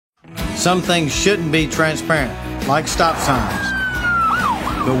Some things shouldn't be transparent, like stop signs.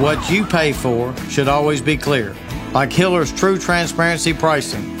 But what you pay for should always be clear, like Hiller's True Transparency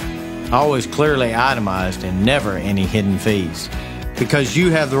Pricing. Always clearly itemized and never any hidden fees. Because you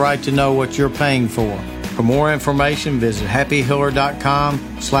have the right to know what you're paying for. For more information, visit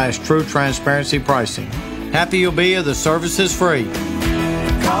happyhiller.com/true transparency pricing. Happy you'll be if the service is free.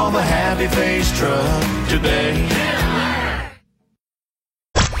 Call the Happy Face Truck today.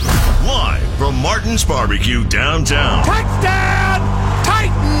 Live from Martin's Barbecue downtown. Touchdown,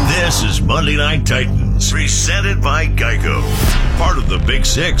 Titans! This is Monday Night Titans, presented by Geico. Part of the Big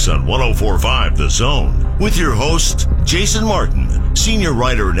Six on 104.5 The Zone. With your host, Jason Martin, senior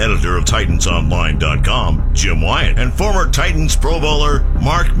writer and editor of TitansOnline.com, Jim Wyatt, and former Titans Pro Bowler,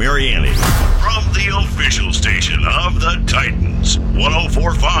 Mark Mariani. From the official station of the Titans,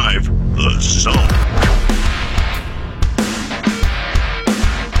 104.5 The Zone.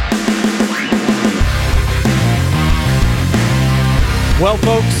 Well,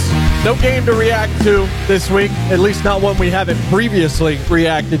 folks, no game to react to this week, at least not one we haven't previously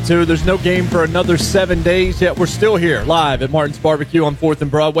reacted to. There's no game for another 7 days, yet we're still here live at Martin's Barbecue on 4th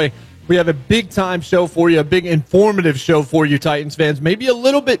and Broadway. We have a big-time show for you, a big informative show for you, Titans fans. Maybe a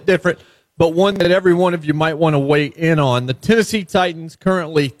little bit different, but one that every one of you might want to weigh in on. The Tennessee Titans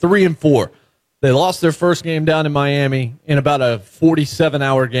currently 3-4. They lost their first game down in Miami in about a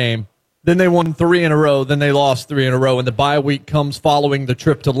 47-hour game. Then they won 3 in a row. Then they lost 3 in a row. And the bye week comes following the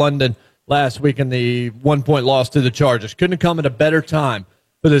trip to London last week and the 1-point loss to the Chargers. Couldn't have come at a better time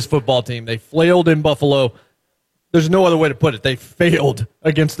for this football team. They flailed in Buffalo. There's no other way to put it. They failed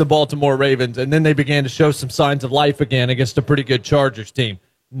against the Baltimore Ravens. And then they began to show some signs of life again against a pretty good Chargers team.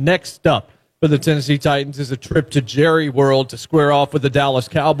 Next up for the Tennessee Titans is a trip to Jerry World to square off with the Dallas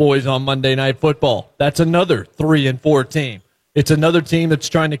Cowboys on Monday Night Football. That's another 3-4 team. It's another team that's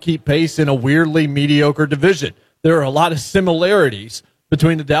trying to keep pace in a weirdly mediocre division. There are a lot of similarities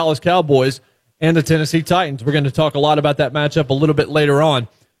between the Dallas Cowboys and the Tennessee Titans. We're going to talk a lot about that matchup a little bit later on.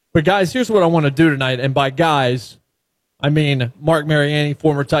 But, guys, here's what I want to do tonight. And by guys, I mean Mark Mariani,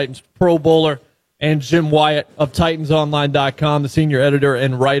 former Titans Pro Bowler, and Jim Wyatt of TitansOnline.com, the senior editor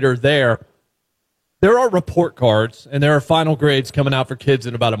and writer there. There are report cards and there are final grades coming out for kids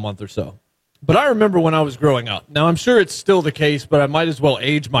in about a month or so. But I remember when I was growing up. Now, I'm sure it's still the case, but I might as well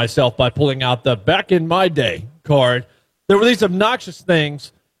age myself by pulling out the back in my day card. There were these obnoxious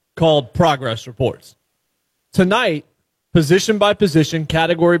things called progress reports. Tonight, position by position,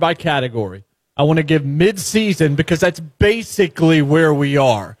 category by category, I want to give mid-season, because that's basically where we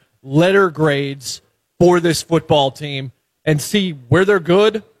are, letter grades for this football team and see where they're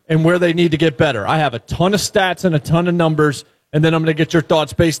good and where they need to get better. I have a ton of stats and a ton of numbers, and then I'm going to get your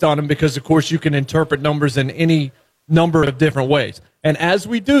thoughts based on them because, of course, you can interpret numbers in any number of different ways. And as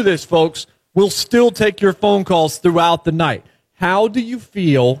we do this, folks, we'll still take your phone calls throughout the night. How do you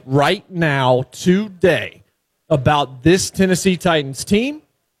feel right now, today, about this Tennessee Titans team,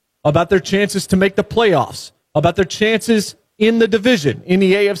 about their chances to make the playoffs, about their chances in the division, in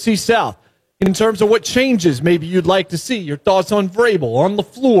the AFC South, in terms of what changes maybe you'd like to see, your thoughts on Vrabel, on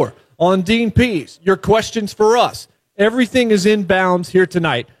LaFleur, on Dean Pease, your questions for us? Everything is in bounds here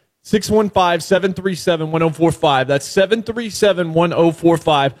tonight. 615-737-1045. That's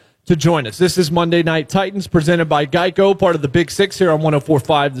 737-1045 to join us. This is Monday Night Titans presented by Geico, part of the Big Six here on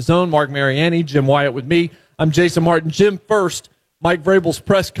 104.5 The Zone. Mark Mariani, Jim Wyatt with me. I'm Jason Martin. Jim, first, Mike Vrabel's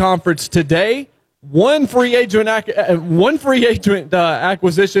press conference today. One free agent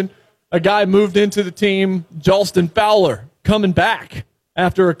acquisition. A guy moved into the team, Jalston Fowler, coming back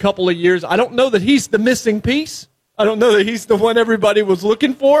after a couple of years. I don't know that he's the missing piece. I don't know that he's the one everybody was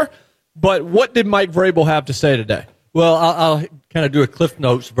looking for, but what did Mike Vrabel have to say today? Well, I'll kind of do a Cliff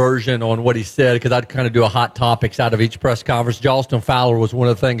Notes version on what he said because I'd kind of do a hot topics out of each press conference. Jalston Fowler was one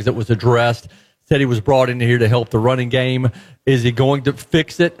of the things that was addressed. Said he was brought in here to help the running game. Is he going to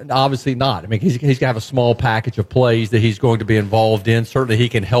fix it? Obviously not. I mean, he's going to have a small package of plays that he's going to be involved in. Certainly he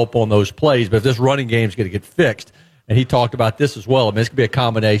can help on those plays, but if this running game is going to get fixed, and he talked about this as well. I mean, it's going to be a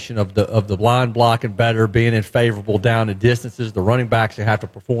combination of the line blocking better, being in favorable down and distances. The running backs have to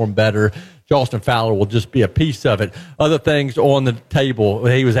perform better. Jalston Fowler will just be a piece of it. Other things on the table,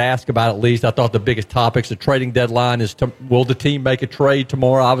 he was asked about at least. I thought the biggest topics, the trading deadline is, will the team make a trade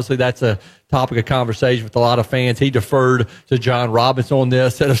tomorrow? Obviously, that's a topic of conversation with a lot of fans. He deferred to John Robinson on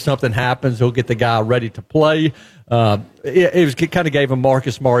this. Said if something happens, he'll get the guy ready to play. It kind of gave him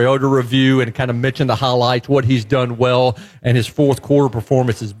Marcus Mariota review and kind of mentioned the highlights, what he's done well, and his fourth quarter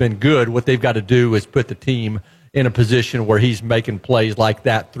performance has been good. What they've got to do is put the team in a position where he's making plays like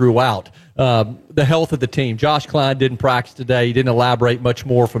that throughout. The health of the team. Josh Klein didn't practice today. He didn't elaborate much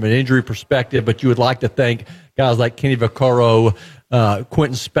more from an injury perspective, but you would like to think guys like Kenny Vaccaro,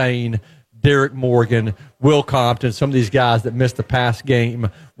 Quentin Spain, Derek Morgan, Will Compton, some of these guys that missed the past game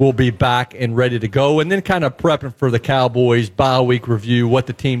will be back and ready to go. And then kind of prepping for the Cowboys bye week review, what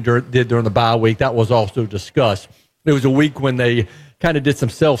the team did during the bye week. That was also discussed. It was a week when they kind of did some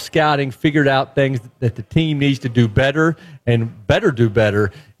self-scouting, figured out things that the team needs to do better and better do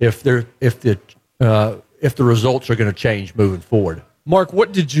better if the results are going to change moving forward. Mark,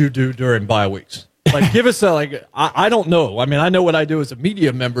 what did you do during bye weeks? Like, give us I don't know. I mean, I know what I do as a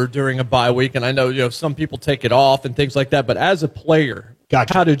media member during a bye week, and I know, some people take it off and things like that, but as a player,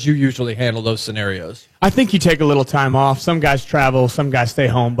 Gotcha. How did you usually handle those scenarios? I think you take a little time off. Some guys travel, some guys stay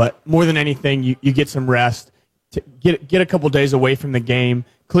home, but more than anything, you get some rest. Get a couple days away from the game,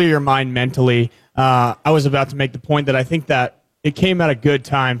 clear your mind mentally. I was about to make the point that I think that it came at a good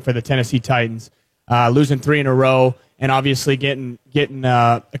time for the Tennessee Titans, losing 3 in a row, and obviously getting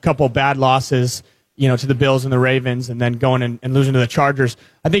a couple bad losses, to the Bills and the Ravens, and then going and losing to the Chargers.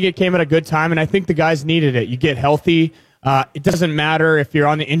 I think it came at a good time, and I think the guys needed it. You get healthy. It doesn't matter if you're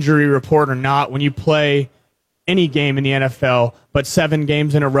on the injury report or not when you play any game in the NFL, but 7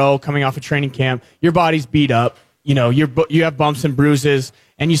 games in a row coming off a training camp, your body's beat up. You have bumps and bruises,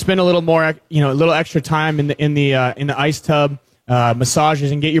 and you spend a little more, a little extra time in the ice tub,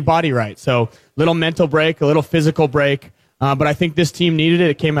 massages, and get your body right. So, little mental break, a little physical break. But I think this team needed it.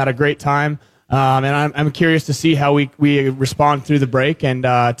 It came at a great time, and I'm curious to see how we respond through the break and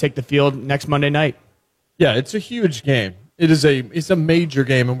take the field next Monday night. Yeah, it's a huge game. It's a major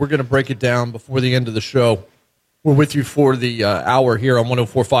game, and we're going to break it down before the end of the show. We're with you for the hour here on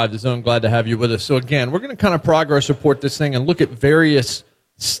 104.5 The Zone. Glad to have you with us. So, again, we're going to kind of progress report this thing and look at various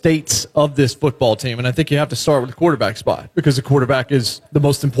states of this football team. And I think you have to start with the quarterback spot because the quarterback is the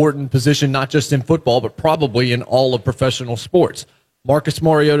most important position, not just in football, but probably in all of professional sports. Marcus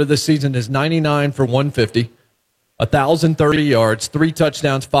Mariota this season is 99 for 150, 1,030 yards, 3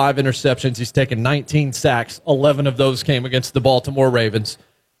 touchdowns, 5 interceptions. He's taken 19 sacks. 11 of those came against the Baltimore Ravens.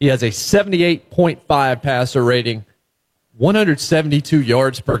 He has a 78.5 passer rating, 172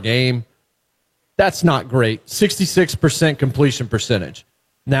 yards per game. That's not great. 66% completion percentage.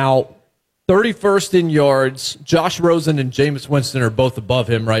 Now, 31st in yards. Josh Rosen and Jameis Winston are both above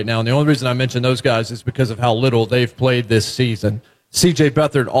him right now. And the only reason I mention those guys is because of how little they've played this season. C.J.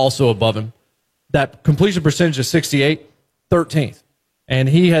 Beathard also above him. That completion percentage is 68, 13th. And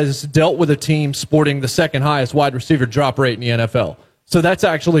he has dealt with a team sporting the second highest wide receiver drop rate in the NFL. So that's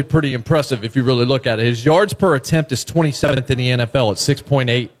actually pretty impressive if you really look at it. His yards per attempt is 27th in the NFL at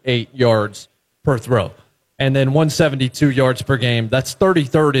 6.88 yards per throw. And then 172 yards per game. That's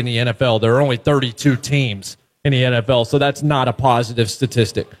 33rd in the NFL. There are only 32 teams in the NFL, so that's not a positive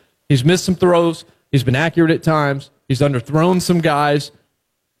statistic. He's missed some throws. He's been accurate at times. He's underthrown some guys.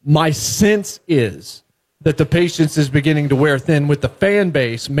 My sense is that the patience is beginning to wear thin with the fan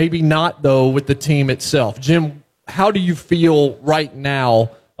base, maybe not, though, with the team itself. Jim, how do you feel right now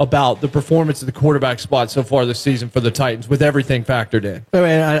about the performance of the quarterback spot so far this season for the Titans with everything factored in?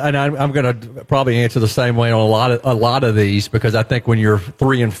 I mean, I'm going to probably answer the same way on a lot of these because I think when you're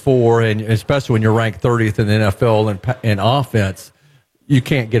 3 and 4, and especially when you're ranked 30th in the NFL in offense, you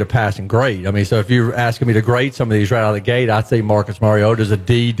can't get a passing grade. I mean, so if you're asking me to grade some of these right out of the gate, I'd say Marcus Mariota is a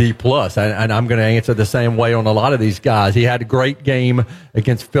D+. And I'm going to answer the same way on a lot of these guys. He had a great game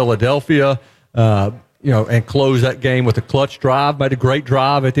against Philadelphia, and closed that game with a clutch drive, made a great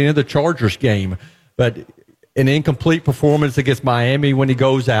drive at the end of the Chargers game. But an incomplete performance against Miami when he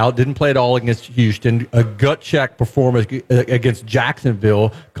goes out, didn't play at all against Houston, a gut check performance against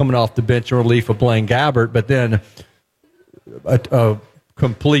Jacksonville coming off the bench in relief of Blaine Gabbert, but then a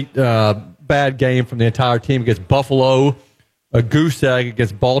complete bad game from the entire team against Buffalo, a goose egg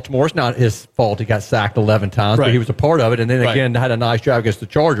against Baltimore. It's not his fault he got sacked 11 times, right, but he was a part of it, and then again had a nice drive against the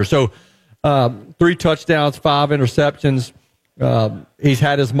Chargers. So 3 touchdowns, 5 interceptions. He's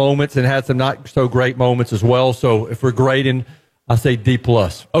had his moments and had some not so great moments as well. So if we're grading, I say D+.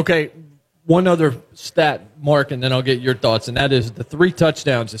 Okay, one other stat, Mark, and then I'll get your thoughts, and that is the 3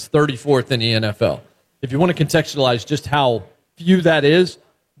 touchdowns is 34th in the NFL. If you want to contextualize just how few that is,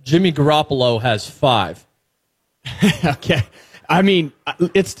 Jimmy Garoppolo has 5. Okay. I mean,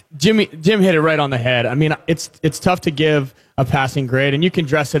 Jim hit it right on the head. I mean, it's tough to give a passing grade, and you can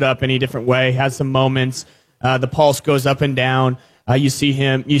dress it up any different way. Has some moments. The pulse goes up and down. You see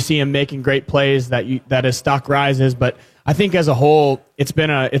him making great plays that his stock rises. But I think as a whole, it's been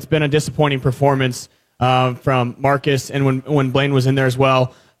a disappointing performance from Marcus, and when Blaine was in there as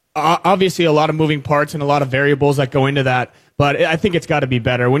well. obviously a lot of moving parts and a lot of variables that go into that, but I think it's got to be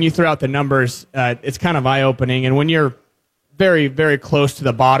better. When you throw out the numbers, it's kind of eye-opening, and when you're very, very close to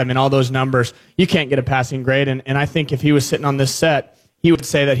the bottom in all those numbers, you can't get a passing grade, and I think if he was sitting on this set, he would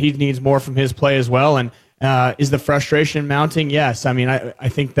say that he needs more from his play as well, and is the frustration mounting? Yes. I mean, I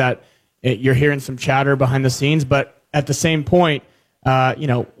think that you're hearing some chatter behind the scenes, but at the same point,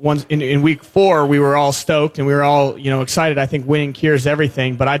 once in week 4, we were all stoked and we were all, excited. I think winning cures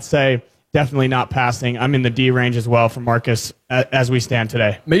everything, but I'd say definitely not passing. I'm in the D range as well for Marcus as we stand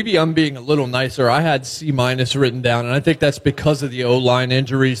today. Maybe I'm being a little nicer. I had C- written down, and I think that's because of the O-line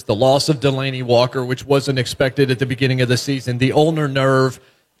injuries, the loss of Delaney Walker, which wasn't expected at the beginning of the season, the ulnar nerve,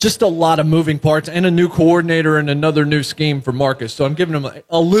 just a lot of moving parts, and a new coordinator and another new scheme for Marcus. So I'm giving him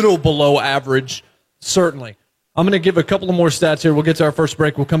a little below average, certainly. I'm going to give a couple of more stats here. We'll get to our first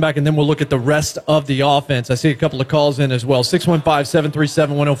break. We'll come back, and then we'll look at the rest of the offense. I see a couple of calls in as well.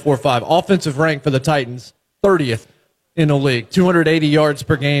 615-737-1045. Offensive rank for the Titans, 30th in the league. 280 yards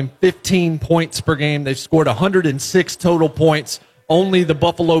per game, 15 points per game. They've scored 106 total points. Only the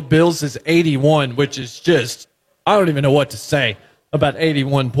Buffalo Bills is 81, which is just, I don't even know what to say about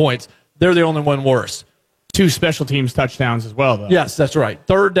 81 points. They're the only one worse. 2 special teams touchdowns as well, though. Yes, that's right.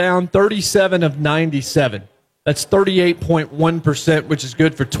 Third down, 37 of 97. That's 38.1%, which is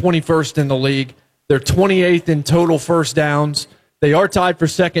good for 21st in the league. They're 28th in total first downs. They are tied for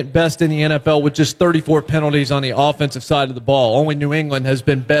second best in the NFL with just 34 penalties on the offensive side of the ball. Only New England has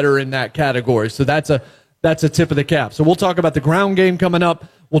been better in that category. So that's a tip of the cap. So we'll talk about the ground game coming up.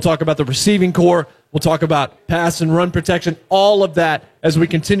 We'll talk about the receiving core. We'll talk about pass and run protection, all of that as we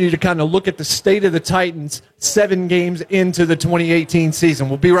continue to kind of look at the state of the Titans 7 games into the 2018 season.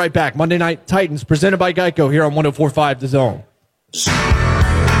 We'll be right back. Monday Night Titans, presented by Geico here on 104.5 The Zone.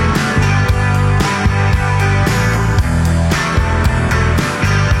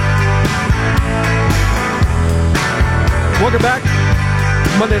 Welcome back.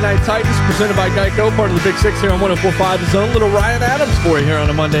 Monday Night Titans, presented by Geico, part of the Big Six here on 104.5 The Zone. Little Ryan Adams for you here on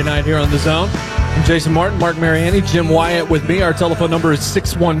a Monday night here on The Zone. I'm Jason Martin, Mark Mariani, Jim Wyatt with me. Our telephone number is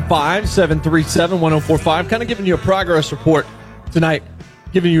 615-737-1045. Kind of giving you a progress report tonight,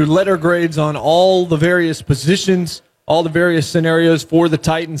 giving you letter grades on all the various positions, all the various scenarios for the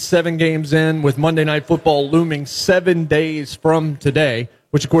Titans 7 games in, with Monday Night Football looming 7 days from today,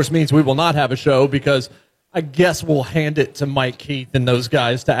 which of course means we will not have a show because I guess we'll hand it to Mike Keith and those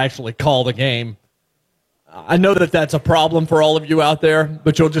guys to actually call the game. I know that that's a problem for all of you out there,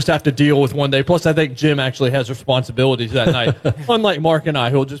 but you'll just have to deal with one day. Plus, I think Jim actually has responsibilities that night, unlike Mark and I,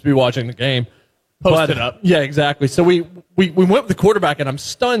 who'll just be watching the game. Post it up. Yeah, exactly. So we went with the quarterback, and I'm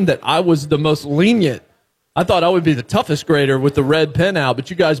stunned that I was the most lenient. I thought I would be the toughest grader with the red pen out, but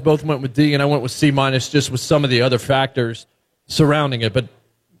you guys both went with D, and I went with C- just with some of the other factors surrounding it. But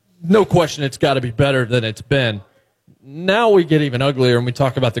no question it's got to be better than it's been. Now we get even uglier when we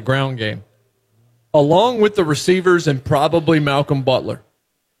talk about the ground game. Along with the receivers and probably Malcolm Butler,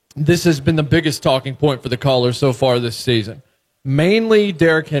 this has been the biggest talking point for the callers so far this season. Mainly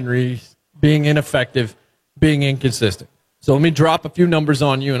Derrick Henry being ineffective, being inconsistent. So let me drop a few numbers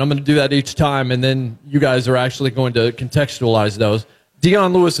on you, and I'm going to do that each time, and then you guys are actually going to contextualize those.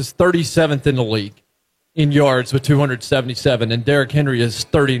 Dion Lewis is 37th in the league in yards with 277, and Derrick Henry is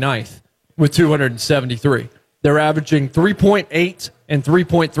 39th with 273. They're averaging 3.8 and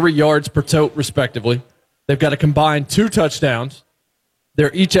 3.3 yards per tote, respectively. They've got a combined 2 touchdowns. They're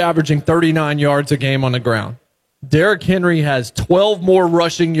each averaging 39 yards a game on the ground. Derrick Henry has 12 more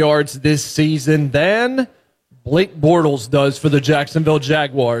rushing yards this season than Blake Bortles does for the Jacksonville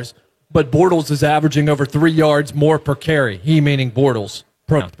Jaguars, but Bortles is averaging over 3 yards more per carry, he meaning Bortles.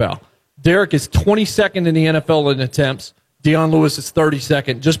 Pal. Derrick is 22nd in the NFL in attempts. Dion Lewis is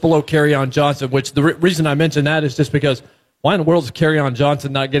 32nd, just below Kerryon Johnson, which the reason I mention that is just because why in the world is Kerryon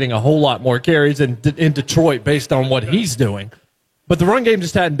Johnson not getting a whole lot more carries in Detroit based on what he's doing? But the run game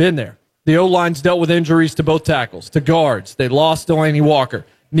just hadn't been there. The O-line's dealt with injuries to both tackles, to guards. They lost Delaney Walker.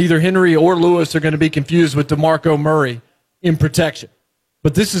 Neither Henry or Lewis are going to be confused with DeMarco Murray in protection.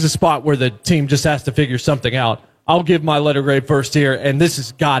 But this is a spot where the team just has to figure something out. I'll give my letter grade first here, and this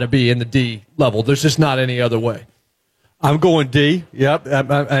has got to be in the D level. There's just not any other way. I'm going D. Yep,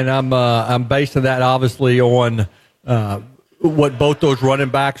 and I'm basing that obviously on what both those running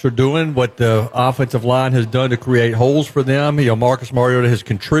backs are doing, what the offensive line has done to create holes for them. Marcus Mariota has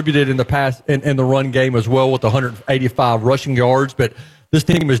contributed in the past in the run game as well with 185 rushing yards, but this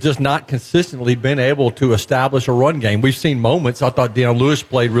team has just not consistently been able to establish a run game. We've seen moments. I thought Dion Lewis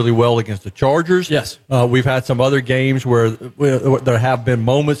played really well against the Chargers. Yes. We've had some other games where there have been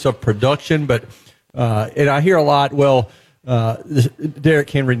moments of production, but and I hear a lot, Derrick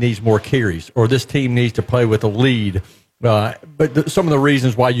Henry needs more carries, or this team needs to play with a lead. But some of the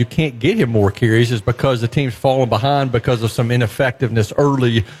reasons why you can't get him more carries is because the team's falling behind because of some ineffectiveness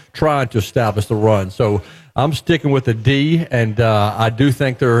early trying to establish the run. So I'm sticking with the D, and I do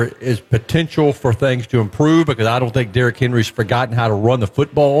think there is potential for things to improve because I don't think Derrick Henry's forgotten how to run the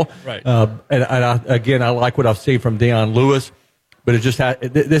football. Right. I like what I've seen from Dion Lewis. But it just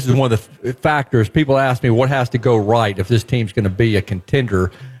this is one of the factors. People ask me what has to go right if this team's going to be a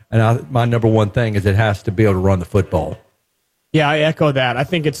contender, and my number one thing is it has to be able to run the football. Yeah, I echo that. I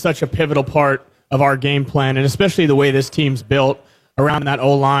think it's such a pivotal part of our game plan, and especially the way this team's built around that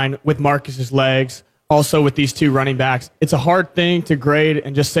O-line with Marcus's legs, also with these two running backs. It's a hard thing to grade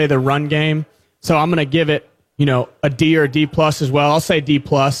and just say the run game. So I'm going to give it, a D or a D plus as well. I'll say D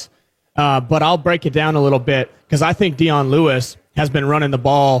plus, but I'll break it down a little bit because I think Dion Lewis has been running the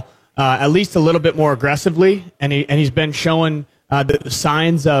ball at least a little bit more aggressively, and he's been showing the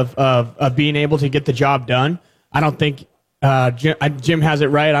signs of being able to get the job done. I don't think Jim has it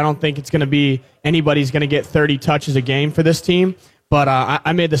right. I don't think it's going to be anybody's going to get 30 touches a game for this team. But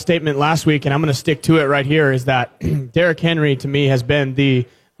I made the statement last week, and I'm going to stick to it right here, is that Derrick Henry, to me, has been the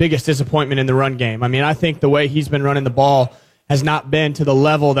biggest disappointment in the run game. I mean, I think the way he's been running the ball has not been to the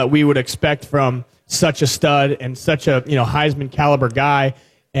level that we would expect from such a stud and such a Heisman caliber guy.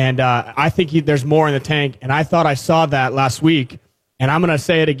 And I think there's more in the tank, and I thought I saw that last week. And I'm going to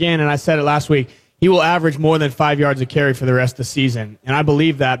say it again, and I said it last week. He will average more than 5 yards a carry for the rest of the season. And I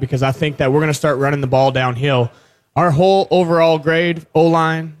believe that because I think that we're going to start running the ball downhill. Our whole overall grade,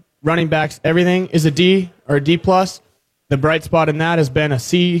 O-line, running backs, everything is a D or a D+. The bright spot in that has been a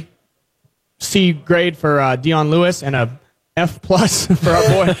C grade for Dion Lewis and a F+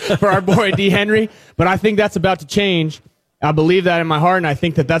 for our boy D. Henry. But I think that's about to change. I believe that in my heart, and I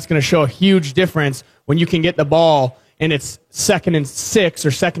think that that's going to show a huge difference when you can get the ball and it's 2nd and 6 or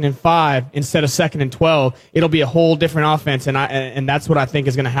 2nd and 5 instead of 2nd and 12, it'll be a whole different offense, and that's what I think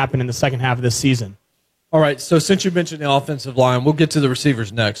is going to happen in the second half of this season. All right, so since you mentioned the offensive line, we'll get to the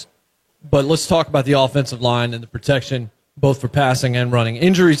receivers next. But let's talk about the offensive line and the protection, both for passing and running.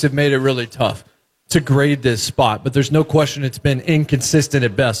 Injuries have made it really tough to grade this spot, but there's no question it's been inconsistent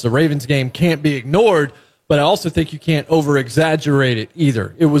at best. The Ravens game can't be ignored, but I also think you can't over-exaggerate it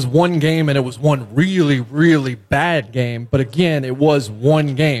either. It was one game, and it was one really, really bad game. But again, it was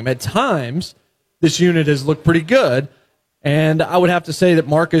one game. At times, this unit has looked pretty good. And I would have to say that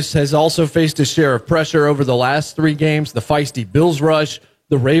Marcus has also faced his share of pressure over the last 3 games. The feisty Bills rush.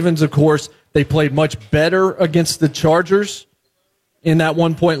 The Ravens, of course, they played much better against the Chargers in that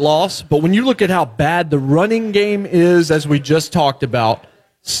 1-point loss. But when you look at how bad the running game is, as we just talked about,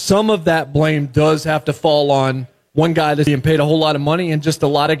 some of that blame does have to fall on one guy that's being paid a whole lot of money and just a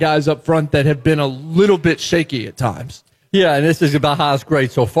lot of guys up front that have been a little bit shaky at times. Yeah, and this is about highest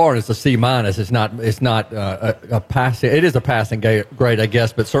grade so far, and it's a C-. It's not a passing. It is a passing grade, I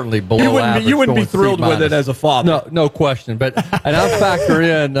guess, but certainly below average. You wouldn't be thrilled C-. with it as a father. No question. But and I factor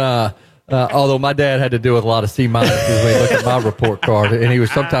in, although my dad had to deal with a lot of C- when he looked at my report card, and he was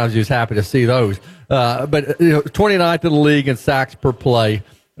happy to see those. But 29th in the league in sacks per play.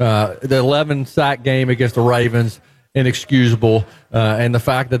 The 11 sack game against the Ravens, inexcusable. And the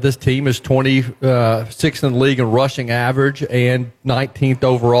fact that this team is 26th in the league in rushing average and 19th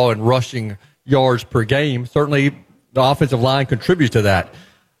overall in rushing yards per game, certainly the offensive line contributes to that.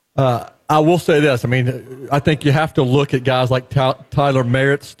 I will say this. I mean, I think you have to look at guys like Tyler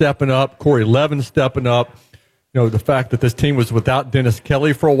Merritt stepping up, Corey Levin stepping up. The fact that this team was without Dennis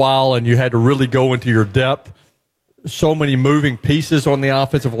Kelly for a while and you had to really go into your depth. So many moving pieces on the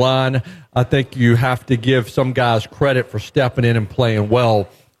offensive line. I think you have to give some guys credit for stepping in and playing well.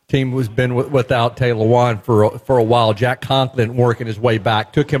 Team has been without Taylor Lewan for a while. Jack Conklin working his way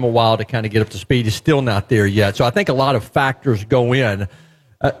back. Took him a while to kind of get up to speed. He's still not there yet. So I think a lot of factors go in.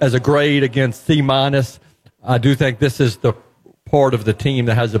 As a grade against C-, I do think this is the part of the team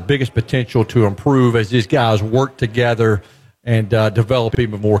that has the biggest potential to improve as these guys work together and develop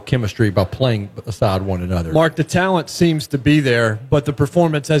even more chemistry by playing beside one another. Mark, the talent seems to be there, but the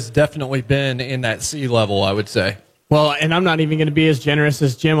performance has definitely been in that C level, I would say. Well, and I'm not even going to be as generous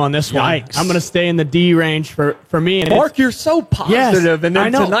as Jim on this one. Yikes. I'm going to stay in the D range for me. And Mark, you're so positive, yes, and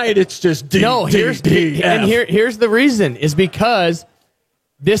then tonight it's just D, no, here's the reason, is because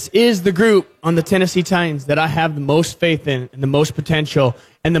this is the group on the Tennessee Titans that I have the most faith in and the most potential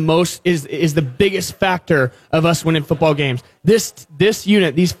and the most is the biggest factor of us winning football games. This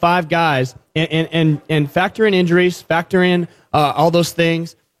unit, these 5 guys, and factor in injuries, factor in all those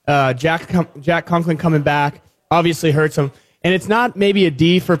things. Jack Conklin coming back obviously hurts him. And it's not maybe a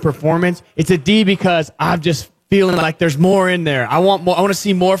D for performance. It's a D because I've just feeling like there's more in there. I want more. I want to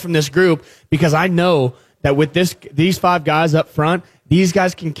see more from this group because I know that with these 5 guys up front, these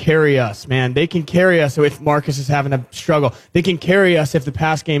guys can carry us, man. They can carry us if Marcus is having a struggle. They can carry us if the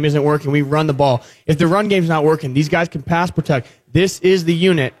pass game isn't working. We run the ball. If the run game's not working, these guys can pass protect. This is the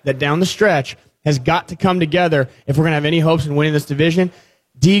unit that down the stretch has got to come together if we're going to have any hopes in winning this division.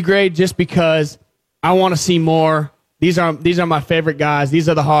 D grade just because I want to see more. These are my favorite guys. These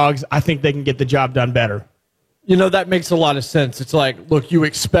are the Hogs. I think they can get the job done better. You know, that makes a lot of sense. It's like, look, you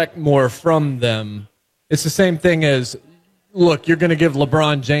expect more from them. It's the same thing as, look, you're going to give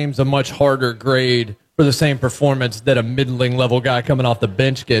LeBron James a much harder grade for the same performance that a middling level guy coming off the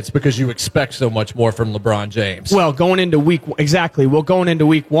bench gets because you expect so much more from LeBron James. Well, going into week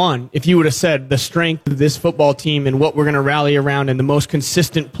 1, if you would have said the strength of this football team and what we're going to rally around and the most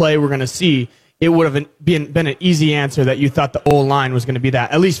consistent play we're going to see, it would have been an easy answer that you thought the O-line was going to be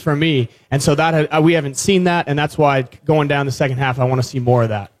that, at least for me. And so that we haven't seen that, and that's why going down the second half, I want to see more of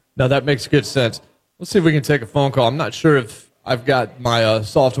that. No, that makes good sense. Let's see if we can take a phone call. I'm not sure if I've got my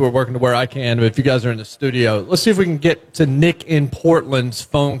software working to where I can, but if you guys are in the studio, let's see if we can get to Nick in Portland's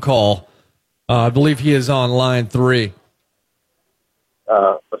phone call. I believe he is on line 3.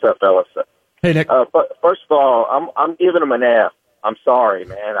 What's up, fellas? Hey, Nick. First of all, I'm giving him an F. I'm sorry,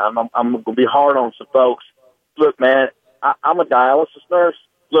 man. I'm going to be hard on some folks. Look, man, I'm a dialysis nurse.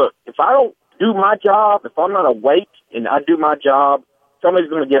 Look, if I don't do my job, if I'm not awake and I do my job, somebody's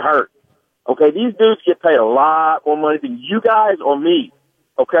going to get hurt. Okay, these dudes get paid a lot more money than you guys or me,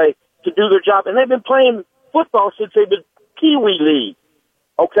 okay, to do their job. And they've been playing football since they've been Pee Wee League.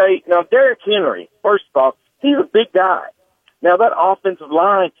 Okay, now Derrick Henry, first of all, he's a big guy. Now that offensive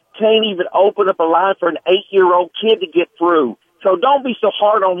line can't even open up a line for an 8-year-old kid to get through. So don't be so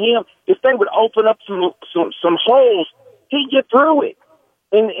hard on him. If they would open up some holes, he'd get through it.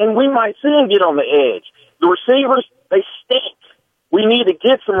 And we might see him get on the edge. The receivers, they stink. We need to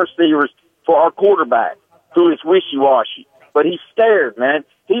get some receivers for our quarterback, who is wishy-washy. But he's scared, man.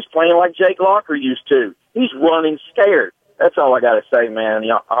 He's playing like Jake Locker used to. He's running scared. That's all I got to say, man.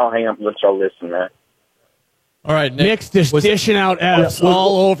 I'll hang up and let y'all listen, man. All right, Nick. Nick's just dishing out F's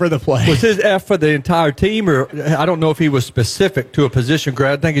all over the place. Was his F for the entire team, or I don't know if he was specific to a position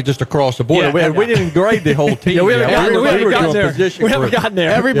grade. I think he's just across the board. We didn't grade the whole team. We haven't gotten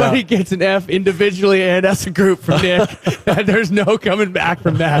there. Everybody gets an F individually and as a group from Nick. There's no coming back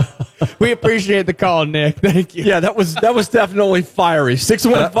from that. We appreciate the call, Nick. Thank you. Yeah, that was definitely fiery.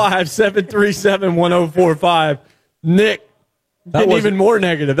 615-737-1045. Nick. That was even more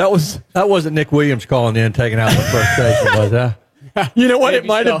negative. That wasn't Nick Williams calling in, taking out the frustration, was that? You know what? It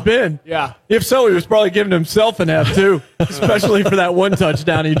might have been. Yeah. If so, he was probably giving himself an F, too, especially for that one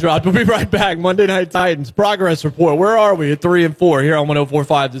touchdown he dropped. We'll be right back. Monday Night Titans Progress Report. Where are we at 3-4 here on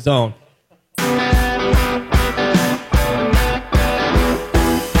 104.5 The Zone?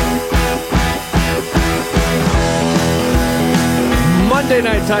 Monday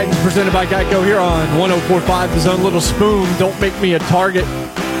Night Titans presented by Geico here on 104.5 The Zone. Little Spoon, don't make me a target.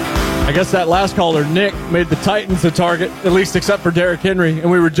 I guess that last caller, Nick, made the Titans a target, at least except for Derrick Henry, and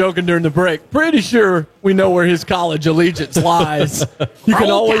we were joking during the break. Pretty sure we know where his college allegiance lies. You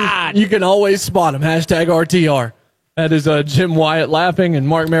can always spot him. Hashtag RTR. That is Jim Wyatt laughing and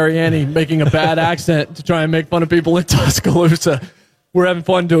Mark Mariani making a bad accent to try and make fun of people in Tuscaloosa. We're having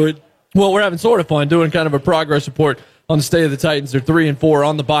fun doing it. Well, we're having sort of fun doing kind of a progress report on the state of the Titans. They're 3-4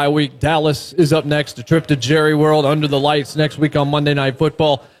 on the bye week. Dallas is up next. A trip to Jerry World under the lights next week on Monday Night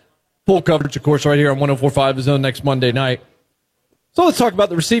Football. Full coverage, of course, right here on 104.5 The Zone next Monday night. So let's talk about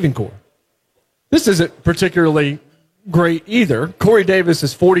the receiving corps. This isn't particularly great either. Corey Davis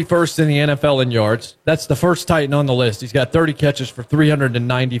is 41st in the NFL in yards. That's the first Titan on the list. He's got 30 catches for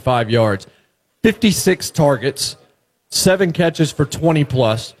 395 yards, 56 targets, 7 catches for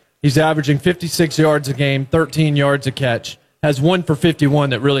 20-plus. He's averaging 56 yards a game, 13 yards a catch, has 1 for 51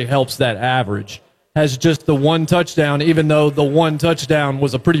 that really helps that average, has just the 1 touchdown, even though the 1 touchdown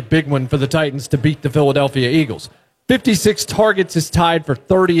was a pretty big one for the Titans to beat the Philadelphia Eagles. 56 targets is tied for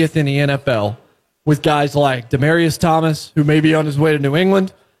 30th in the NFL with guys like Demaryius Thomas, who may be on his way to New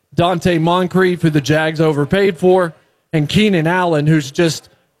England, Dante Moncrief, who the Jags overpaid for, and Keenan Allen, who's just,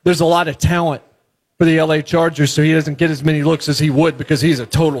 there's a lot of talent for the LA Chargers, so he doesn't get as many looks as he would because he's a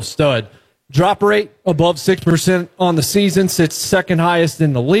total stud. Drop rate above 6% on the season, sits second highest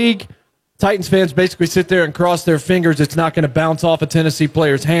in the league. Titans fans basically sit there and cross their fingers it's not going to bounce off a Tennessee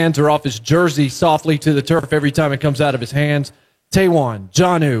player's hands or off his jersey softly to the turf every time it comes out of his hands. Taywan,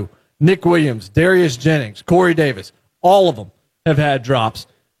 Jonnu, Nick Williams, Darius Jennings, Corey Davis, all of them have had drops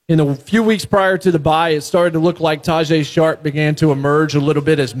In the few weeks prior to the bye, it started to look like Tajaé Sharpe began to emerge a little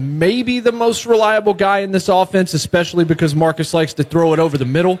bit as maybe the most reliable guy in this offense, especially because Marcus likes to throw it over the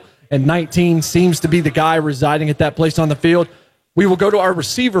middle, and 19 seems to be the guy residing at that place on the field. We will go to our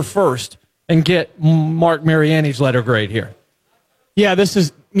receiver first and get Mark Mariani's letter grade here. Yeah, this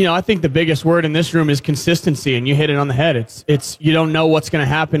is, I think the biggest word in this room is consistency, and you hit it on the head. It's you don't know what's going to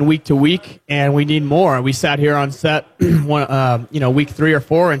happen week to week, and we need more. We sat here on set, week 3 or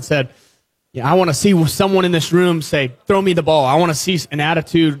 4, and said, I want to see someone in this room say, throw me the ball. I want to see an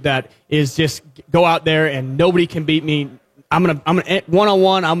attitude that is just go out there and nobody can beat me. I'm gonna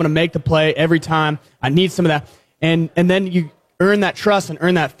one-on-one. I'm gonna make the play every time. I need some of that, and then you earn that trust and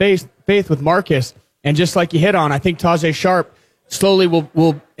earn that faith with Marcus, and just like you hit on, I think Tajaé Sharpe slowly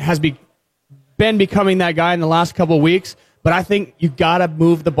has been becoming that guy in the last couple of weeks. But I think you got to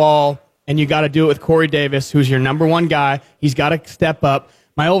move the ball, and you got to do it with Corey Davis, who's your number one guy. He's got to step up.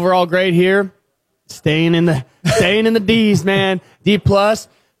 My overall grade here, staying in the D's, man. D+.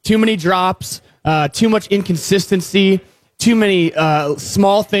 Too many drops, too much inconsistency, too many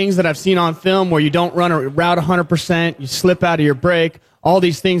small things that I've seen on film where you don't run a route 100%, you slip out of your break, all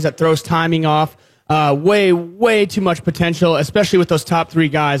these things that throws timing off. Way too much potential, especially with those top 3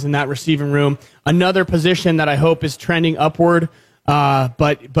 guys in that receiving room. Another position that I hope is trending upward,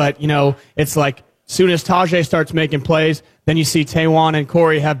 but it's like soon as Tajaé starts making plays, then you see Taywan and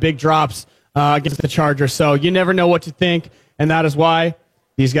Corey have big drops against the Chargers. So you never know what to think, and that is why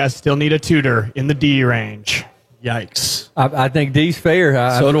these guys still need a tutor in the D range. Yikes! I think D's fair.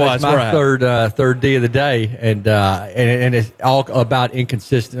 So do I. It's my third D of the day, and it's all about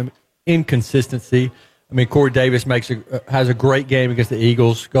inconsistency. I mean, Corey Davis has a great game against the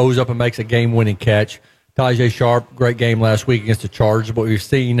Eagles, goes up and makes a game-winning catch. Tajaé Sharpe, great game last week against the Chargers, but we've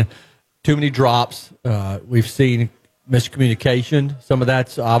seen too many drops. We've seen miscommunication. Some of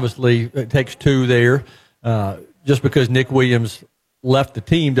that's obviously, it takes 2 there. Just because Nick Williams left the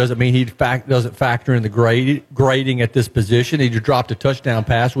team doesn't mean he doesn't factor in the grading at this position. He just dropped a touchdown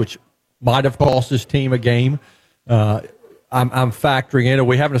pass, which might have cost his team a game. I'm factoring in. Are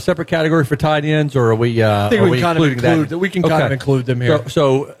we having a separate category for tight ends, or are we? I think we can kind of include them here.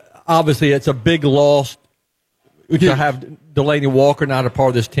 So obviously, it's a big loss to have Delaney Walker not a part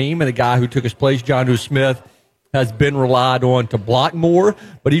of this team, and the guy who took his place, Jonnu Smith, has been relied on to block more,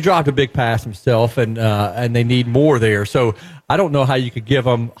 but he dropped a big pass himself, and they need more there. So I don't know how you could give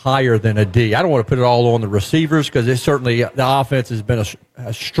them higher than a D. I don't want to put it all on the receivers because it's certainly the offense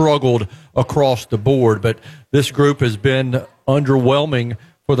has struggled across the board, but this group has been underwhelming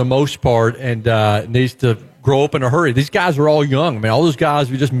for the most part and needs to grow up in a hurry. These guys are all young. I mean, all those guys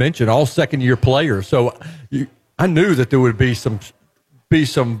we just mentioned, all second-year players. So I knew that there would be some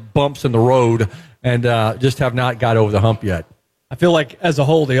bumps in the road and just have not got over the hump yet. I feel like as a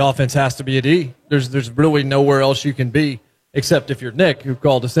whole, the offense has to be a D. There's really nowhere else you can be, except if you're Nick, who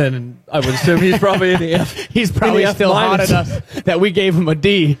called us in, and I would assume he's probably in the F. He's probably still hot at us that we gave him a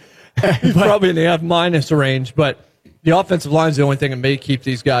D. He's probably in the F- range, but the offensive line is the only thing that may keep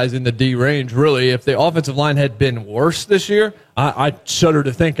these guys in the D range, really. If the offensive line had been worse this year, I shudder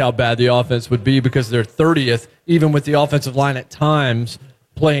to think how bad the offense would be because they're 30th, even with the offensive line at times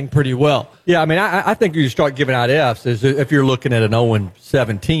playing pretty well. Yeah, I mean, I think you start giving out Fs if you're looking at an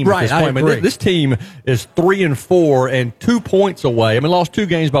 0-7 team. Right, at this point. I agree. I mean, this team is 3-4 and 2 points away. I mean, lost 2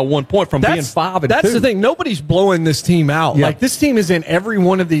 games by 1 point from being 5-2. That's the thing. Nobody's blowing this team out. Yeah. Like, this team is in every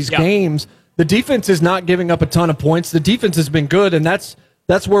one of these games. The defense is not giving up a ton of points. The defense has been good, and that's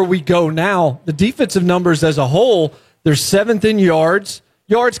where we go now. The defensive numbers as a whole, they're 7th in yards.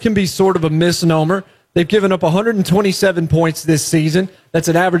 Yards can be sort of a misnomer. They've given up 127 points this season. That's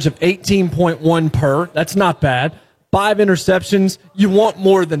an average of 18.1 per. That's not bad. 5 interceptions. You want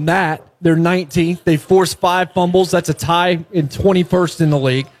more than that. They're 19th. They forced 5 fumbles. That's a tie in 21st in the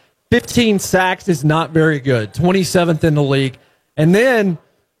league. 15 sacks is not very good. 27th in the league. And then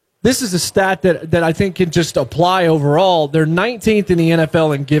this is a stat that I think can just apply overall. They're 19th in the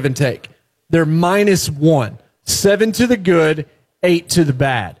NFL in give and take. They're -1. 7 to the good, 8 to the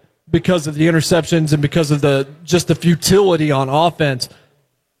bad, because of the interceptions and because of the futility on offense.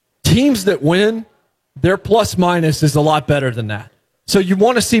 Teams that win, their plus-minus is a lot better than that. So you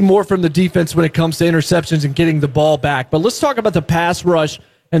want to see more from the defense when it comes to interceptions and getting the ball back. But let's talk about the pass rush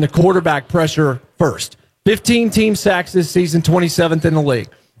and the quarterback pressure first. 15 team sacks this season, 27th in the league.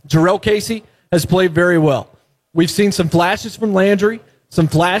 Jarrell Casey has played very well. We've seen some flashes from Landry, some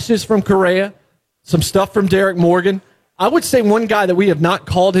flashes from Correa, some stuff from Derek Morgan. I would say one guy that we have not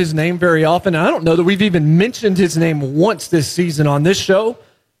called his name very often, and I don't know that we've even mentioned his name once this season on this show,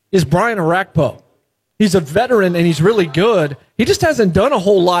 is Brian Orakpo. He's a veteran and he's really good. He just hasn't done a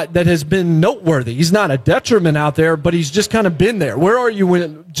whole lot that has been noteworthy. He's not a detriment out there, but he's just kind of been there. Where are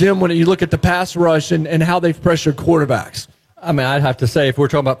you, Jim, when you look at the pass rush and how they've pressured quarterbacks? I mean, I'd have to say if we're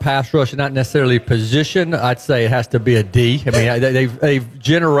talking about pass rush and not necessarily position, I'd say it has to be a D. I mean, they've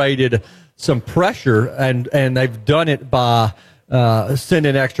generated some pressure, and they've done it by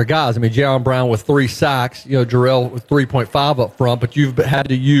sending extra guys. I mean, Jayon Brown with 3 sacks, Jarrell with 3.5 up front, but you've had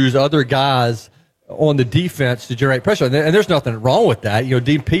to use other guys on the defense to generate pressure. And there's nothing wrong with that.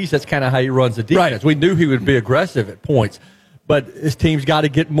 Dean Pease, that's kind of how he runs the defense. Right. We knew he would be aggressive at points, but his team's got to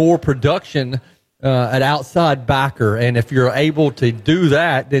get more production at outside backer. And if you're able to do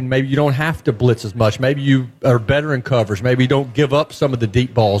that, then maybe you don't have to blitz as much. Maybe you are better in covers. Maybe you don't give up some of the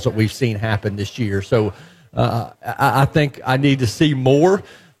deep balls that we've seen happen this year. So I think I need to see more.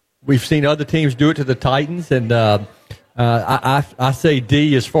 We've seen other teams do it to the Titans, and I say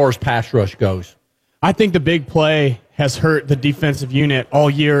D as far as pass rush goes. I think the big play has hurt the defensive unit all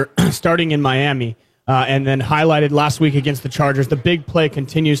year, starting in Miami, and then highlighted last week against the Chargers. The big play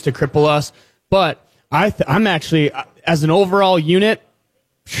continues to cripple us, but I'm actually, as an overall unit,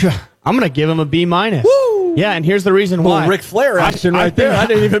 I'm going to give him a B-. Woo! Yeah, and here's the reason why. Ric Flair action right there. I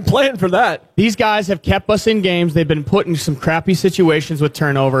didn't even plan for that. These guys have kept us in games. They've been put in some crappy situations with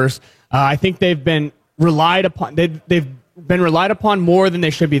turnovers. I think they've been relied upon. They've been relied upon more than they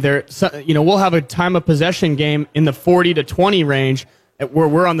should be. We'll have a time of possession game in the 40 to 20 range where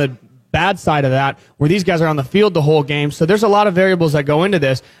we're on the bad side of that, where these guys are on the field the whole game. So there's a lot of variables that go into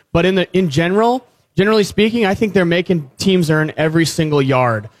this. But generally speaking, I think they're making teams earn every single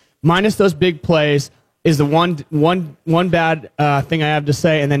yard. Minus those big plays is the one bad thing I have to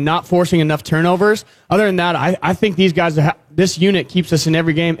say, and then not forcing enough turnovers. Other than that, I think these guys, this unit keeps us in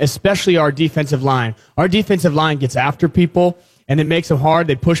every game, especially our defensive line. Our defensive line gets after people, and it makes them hard.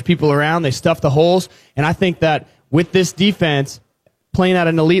 They push people around. They stuff the holes. And I think that with this defense playing at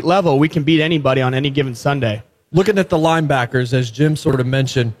an elite level, we can beat anybody on any given Sunday. Looking at the linebackers, as Jim sort of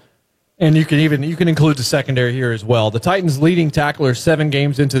mentioned, and you can include the secondary here as well. The Titans' leading tackler 7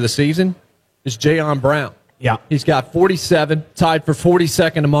 games into the season is Jayon Brown. Yeah. He's got 47, tied for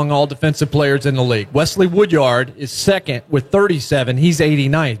 42nd among all defensive players in the league. Wesley Woodyard is second with 37. He's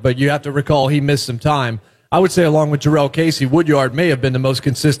 89th, but you have to recall he missed some time. I would say along with Jarrell Casey, Woodyard may have been the most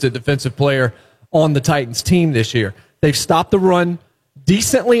consistent defensive player on the Titans team this year. They've stopped the run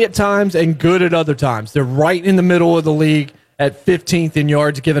decently at times and good at other times. They're right in the middle of the league at 15th in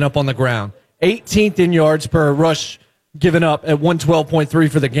yards given up on the ground, 18th in yards per rush given up at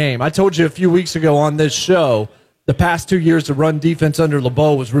 112.3 for the game. I told you a few weeks ago on this show, the past 2 years of run defense under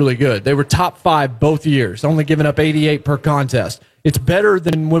LeBeau was really good. They were top 5 both years, only giving up 88 per contest. It's better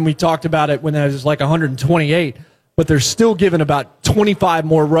than when we talked about it when it was like 128, but they're still giving about 25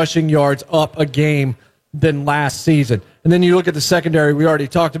 more rushing yards up a game than last season. And then you look at the secondary we already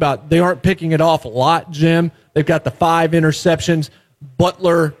talked about. They aren't picking it off a lot, Jim. They've got the 5 interceptions.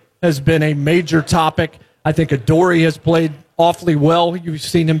 Butler has been a major topic. I think Adoree has played awfully well. You've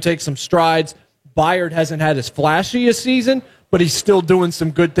seen him take some strides. Byard hasn't had as flashy a season, but he's still doing some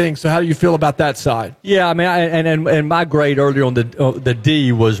good things. So how do you feel about that side? Yeah, I mean, and my grade earlier on the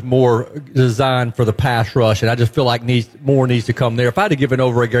D was more designed for the pass rush, and I just feel like more needs to come there. If I had to give an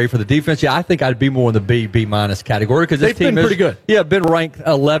overall grade for the defense, I think I'd be more in the B- category because this team been pretty good. Yeah, been ranked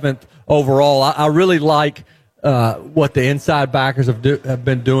 11th overall. I really like what the inside backers have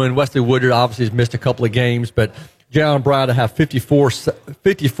been doing. Wesley Woodyard obviously has missed a couple of games, but Jayon Brown to have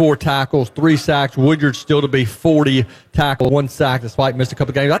 54 tackles, 3 sacks. Woodyard still to be 40 tackles, 1 sack, despite missed a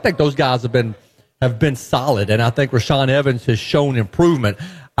couple of games. I think those guys have been solid, and I think Rashaan Evans has shown improvement.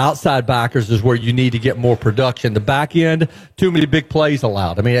 Outside backers is where you need to get more production. The back end, too many big plays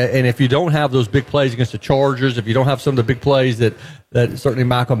allowed. I mean, and if you don't have those big plays against the Chargers, if you don't have some of the big plays that certainly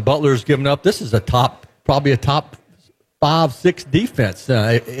Malcolm Butler's given up, this is probably a top 5-6 defense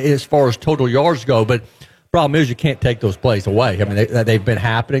as far as total yards go. But problem is you can't take those plays away. I mean, they've been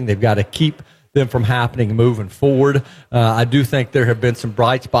happening. They've got to keep them from happening moving forward. I do think there have been some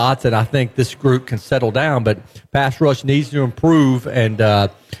bright spots, and I think this group can settle down. But pass rush needs to improve, and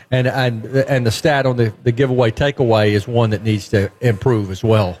the stat on the giveaway takeaway is one that needs to improve as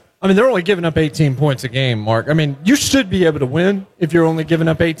well. I mean, they're only giving up 18 points a game, Mark. I mean, you should be able to win if you're only giving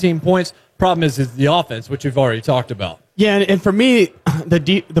up 18 points. Problem is the offense, which we've already talked about. Yeah, and for me,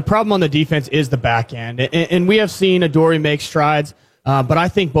 the problem on the defense is the back end. And we have seen Adoree make strides, but I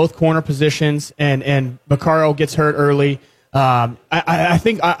think both corner positions and Vaccaro gets hurt early. I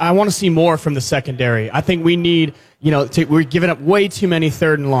think I want to see more from the secondary. I think we need, we're giving up way too many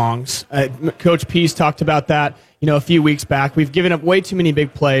 3rd and longs. Coach Pease talked about that, a few weeks back. We've given up way too many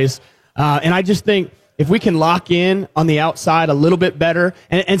big plays. And I just think if we can lock in on the outside a little bit better,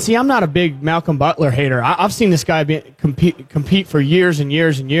 and see, I'm not a big Malcolm Butler hater. I've seen this guy compete for years and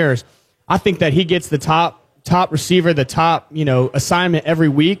years and years. I think that he gets the top receiver, the top assignment every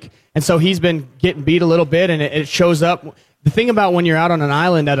week, and so he's been getting beat a little bit, and it shows up. The thing about when you're out on an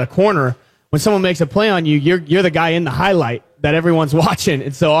island at a corner, when someone makes a play on you, you're the guy in the highlight that everyone's watching,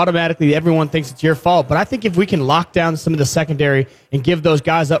 and so automatically everyone thinks it's your fault. But I think if we can lock down some of the secondary and give those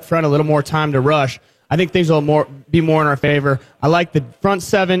guys up front a little more time to rush, I think things will be more in our favor. I like the front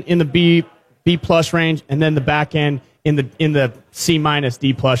seven in the B plus range, and then the back end in the C minus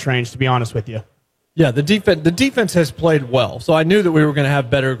D plus range, to be honest with you. Yeah, the defense has played well, so I knew that we were going to have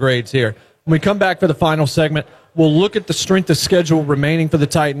better grades here. When we come back for the final segment, we'll look at the strength of schedule remaining for the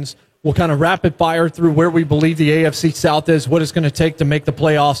Titans. We'll kind of rapid fire through where we believe the AFC South is, what it's going to take to make the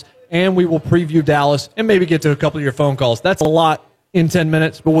playoffs, and we will preview Dallas and maybe get to a couple of your phone calls. That's a lot in 10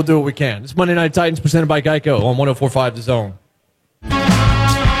 minutes, but we'll do what we can. It's Monday Night Titans presented by Geico on 104.5 The Zone.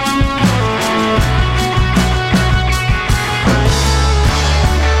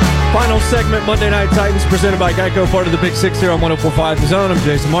 Final segment, Monday Night Titans, presented by Geico, part of the Big Six here on 104.5 The Zone. I'm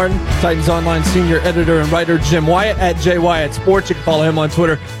Jason Martin, Titans Online senior editor and writer Jim Wyatt at Jay Wyatt Sports. You can follow him on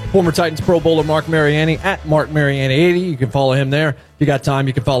Twitter. Former Titans Pro Bowler Mark Mariani at Mark Mariani80. You can follow him there. If you got time,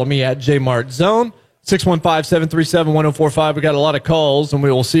 you can follow me at JMartZone. 615-737-1045. We got a lot of calls, and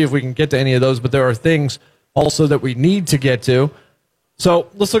we will see if we can get to any of those, but there are things also that we need to get to. So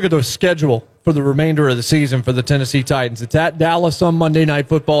let's look at the schedule for the remainder of the season for the Tennessee Titans. It's at Dallas on Monday Night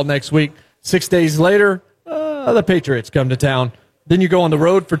Football next week. 6 days later, the Patriots come to town. Then you go on the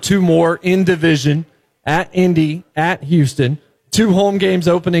road for 2 more in division, at Indy, at Houston. 2 home games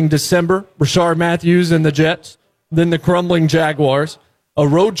opening December, Rashard Matthews and the Jets. Then the crumbling Jaguars. A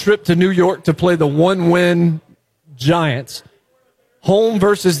road trip to New York to play the 1-win Giants. Home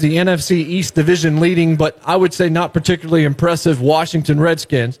versus the NFC East division leading, but I would say not particularly impressive, Washington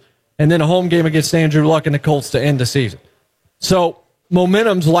Redskins. And then a home game against Andrew Luck and the Colts to end the season. So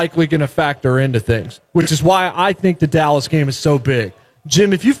momentum's likely going to factor into things, which is why I think the Dallas game is so big.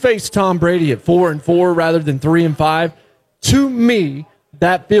 Jim, if you face Tom Brady at 4-4 rather than 3-5, to me,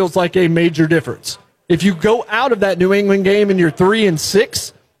 that feels like a major difference. If you go out of that New England game and you're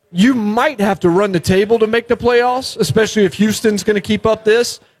 3-6, you might have to run the table to make the playoffs, especially if Houston's going to keep up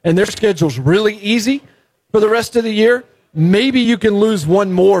this and their schedule's really easy for the rest of the year. Maybe you can lose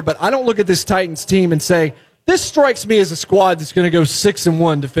one more, but I don't look at this Titans team and say, this strikes me as a squad that's going to go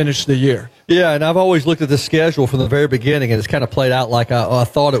 6-1 to finish the year. Yeah, and I've always looked at the schedule from the very beginning, and it's kind of played out like I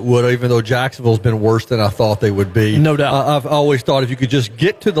thought it would, even though Jacksonville's been worse than I thought they would be. No doubt. I've always thought if you could just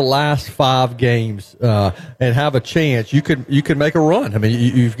get to the last 5 games and have a chance, you could make a run. I mean,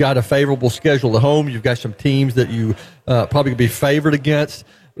 you've got a favorable schedule at home. You've got some teams that you probably could be favored against.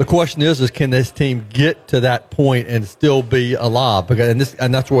 The question is can this team get to that point and still be alive? And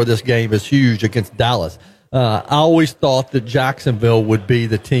that's where this game is huge against Dallas. I always thought that Jacksonville would be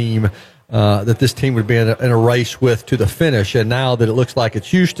the team that this team would be in a race with to the finish. And now that it looks like it's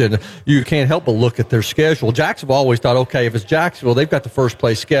Houston, you can't help but look at their schedule. Jacksonville always thought, okay, if it's Jacksonville, they've got the first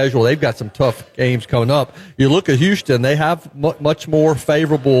place schedule. They've got some tough games coming up. You look at Houston, they have much more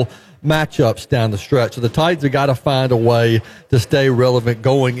favorable matchups down the stretch. So the Titans have got to find a way to stay relevant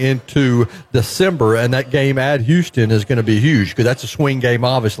going into December. And that game at Houston is going to be huge because that's a swing game,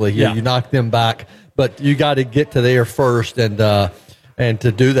 obviously. Yeah. You knock them back. But you got to get to there first, and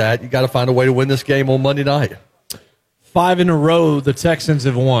to do that, you got to find a way to win this game on Monday night. 5 in a row, the Texans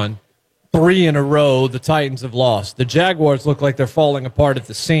have won. 3 in a row, the Titans have lost. The Jaguars look like they're falling apart at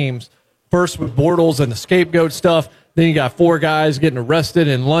the seams. First with Bortles and the scapegoat stuff. Then you got 4 guys getting arrested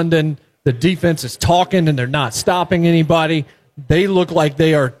in London. The defense is talking, and they're not stopping anybody. They look like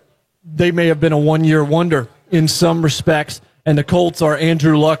they may have been a one-year wonder in some respects, and the Colts are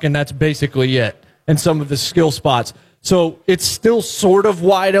Andrew Luck, and that's basically it. And some of his skill spots. So it's still sort of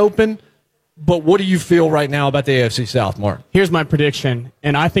wide open, but what do you feel right now about the AFC South, Mark? Here's my prediction,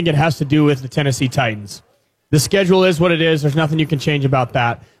 and I think it has to do with the Tennessee Titans. The schedule is what it is. There's nothing you can change about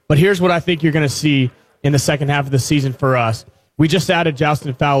that. But here's what I think you're going to see in the second half of the season for us. We just added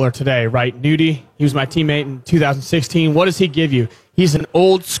Justin Fowler today, right? Nudie, he was my teammate in 2016. What does he give you? He's an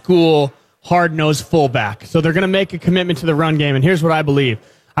old-school, hard-nosed fullback. So they're going to make a commitment to the run game, and here's what I believe.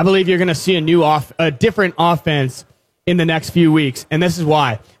 I believe you're going to see a different offense in the next few weeks, and this is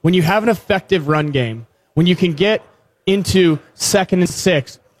why. When you have an effective run game, when you can get into 2nd and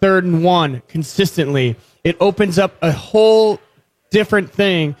 6, 3rd and 1 consistently, it opens up a whole different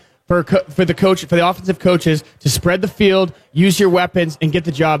thing for the offensive coaches to spread the field, use your weapons, and get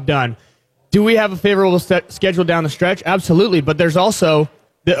the job done. Do we have a favorable schedule down the stretch? Absolutely, but there's also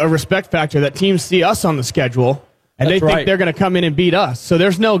a respect factor that teams see us on the schedule, and That's they think right. they're going to come in and beat us. So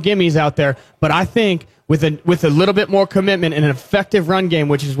there's no gimmies out there. But I think with a little bit more commitment and an effective run game,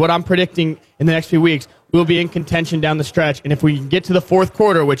 which is what I'm predicting in the next few weeks, we'll be in contention down the stretch. And if we can get to the fourth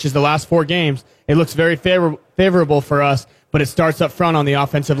quarter, which is the last 4 games, it looks very favorable for us. But it starts up front on the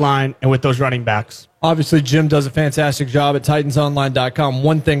offensive line and with those running backs. Obviously, Jim does a fantastic job at TitansOnline.com.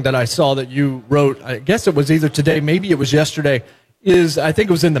 One thing that I saw that you wrote, I guess it was either today, maybe it was yesterday, is I think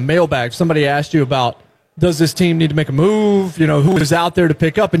it was in the mailbag. Somebody asked you about, does this team need to make a move? You know, who is out there to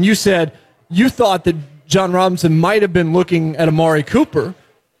pick up? And you said you thought that John Robinson might have been looking at Amari Cooper,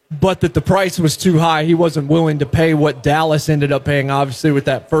 but that the price was too high. He wasn't willing to pay what Dallas ended up paying, obviously, with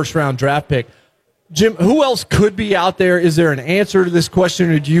that first-round draft pick. Jim, who else could be out there? Is there an answer to this question,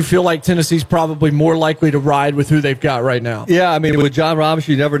 or do you feel like Tennessee's probably more likely to ride with who they've got right now? Yeah, I mean, with John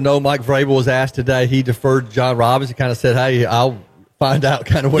Robinson, you never know. Mike Vrabel was asked today. He deferred to John Robinson, kind of said, hey, I'll find out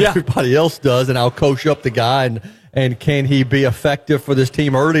kind of what everybody else does, and I'll coach up the guy, and can he be effective for this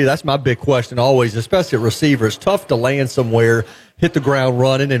team early? That's my big question always, especially at receiver. It's tough to land somewhere, hit the ground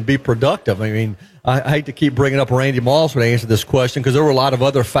running, and be productive. I mean, I hate to keep bringing up Randy Moss when I answer this question because there were a lot of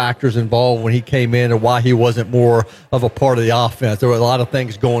other factors involved when he came in and why he wasn't more of a part of the offense. There were a lot of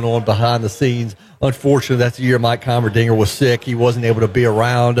things going on behind the scenes. Unfortunately, that's the year Mike Heimerdinger was sick. He wasn't able to be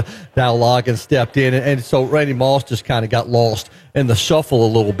around. Dow Loggins stepped in, and so Randy Moss just kind of got lost in the shuffle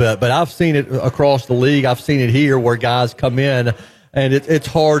a little bit. But I've seen it across the league. I've seen it here where guys come in, and it's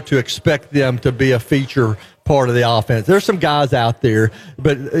hard to expect them to be a feature part of the offense. There's some guys out there,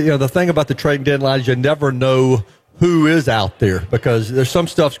 but you know the thing about the trading deadline is you never know who is out there because there's some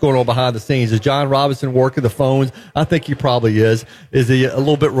stuff's going on behind the scenes. Is John Robinson working the phones? I think he probably is. Is he a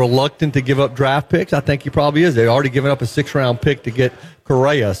little bit reluctant to give up draft picks? I think he probably is. They've already given up a 6th-round pick to get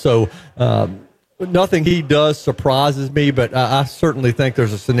Correa. So nothing he does surprises me, but I certainly think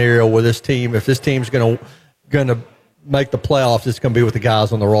there's a scenario where this team, if this team's going to make the playoffs, it's going to be with the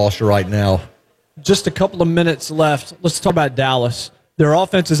guys on the roster right now. Just a couple of minutes left. Let's talk about Dallas. Their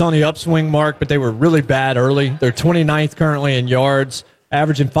offense is on the upswing mark, but they were really bad early. They're 29th currently in yards,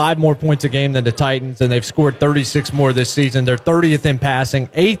 averaging 5 more points a game than the Titans, and they've scored 36 more this season. They're 30th in passing,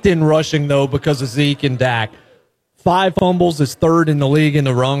 8th in rushing, though, because of Zeke and Dak. 5 fumbles is 3rd in the league in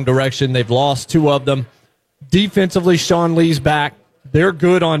the wrong direction. They've lost 2 of them. Defensively, Sean Lee's back. They're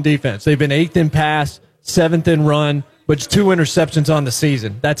good on defense. They've been 8th in pass, 7th in run, but it's 2 interceptions on the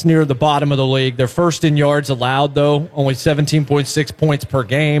season. That's near the bottom of the league. They're 1st in yards allowed, though, only 17.6 points per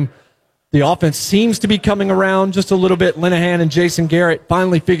game. The offense seems to be coming around just a little bit. Linehan and Jason Garrett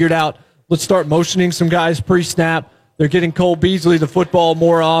finally figured out, let's start motioning some guys pre-snap. They're getting Cole Beasley the football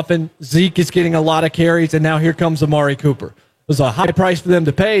more often. Zeke is getting a lot of carries, and now here comes Amari Cooper. There's a high price for them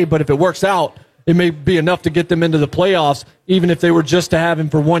to pay, but if it works out, it may be enough to get them into the playoffs, even if they were just to have him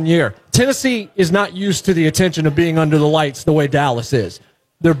for 1 year. Tennessee is not used to the attention of being under the lights the way Dallas is.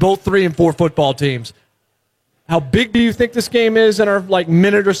 They're both 3 and 4 football teams. How big do you think this game is in our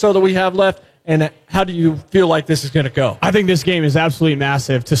minute or so that we have left? And how do you feel like this is going to go? I think this game is absolutely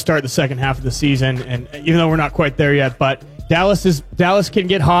massive to start the second half of the season, and even though we're not quite there yet, but Dallas can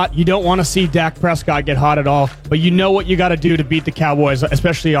get hot. You don't want to see Dak Prescott get hot at all, but you know what you got to do to beat the Cowboys,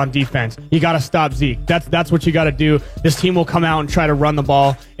 especially on defense. You got to stop Zeke. That's what you got to do. This team will come out and try to run the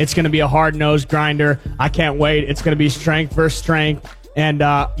ball. It's going to be a hard-nosed grinder. I can't wait. It's going to be strength versus strength. And,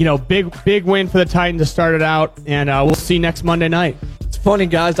 big win for the Titans to start it out, and we'll see next Monday night. It's funny,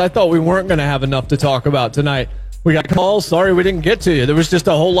 guys. I thought we weren't going to have enough to talk about tonight. We got calls. Sorry we didn't get to you. There was just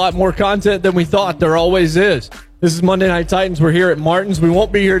a whole lot more content than we thought. There always is. This is Monday Night Titans. We're here at Martin's. We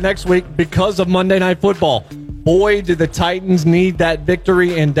won't be here next week because of Monday Night Football. Boy, did the Titans need that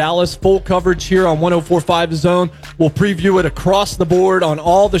victory in Dallas. Full coverage here on 104.5 The Zone. We'll preview it across the board on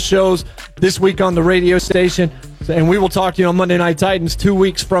all the shows this week on the radio station. And we will talk to you on Monday Night Titans 2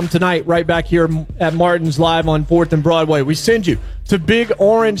 weeks from tonight, right back here at Martin's live on 4th and Broadway. We send you to Big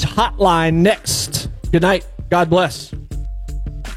Orange Hotline next. Good night. God bless.